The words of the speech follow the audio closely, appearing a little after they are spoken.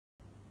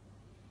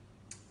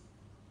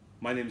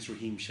My name is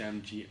Rahim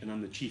Shamji and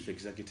I'm the Chief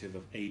Executive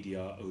of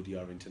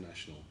ADR-ODR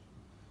International.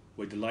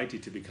 We're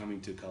delighted to be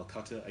coming to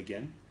Calcutta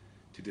again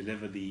to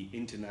deliver the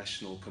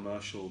International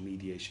Commercial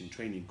Mediation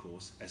Training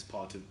course as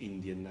part of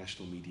Indian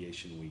National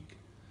Mediation Week.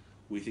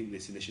 We think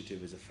this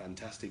initiative is a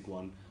fantastic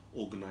one,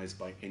 organised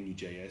by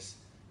NUJS,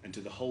 and to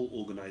the whole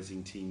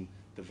organising team,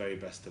 the very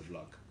best of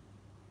luck.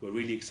 We're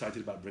really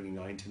excited about bringing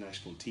our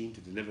international team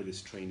to deliver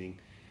this training,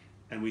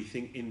 and we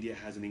think India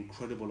has an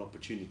incredible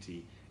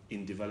opportunity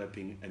in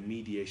developing a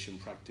mediation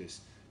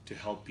practice to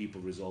help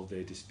people resolve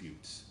their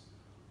disputes.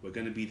 We're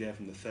going to be there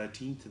from the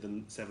 13th to the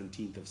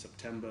 17th of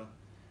September,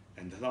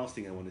 and the last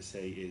thing I want to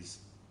say is,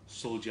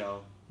 Sol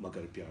jao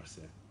magar pyar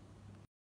se.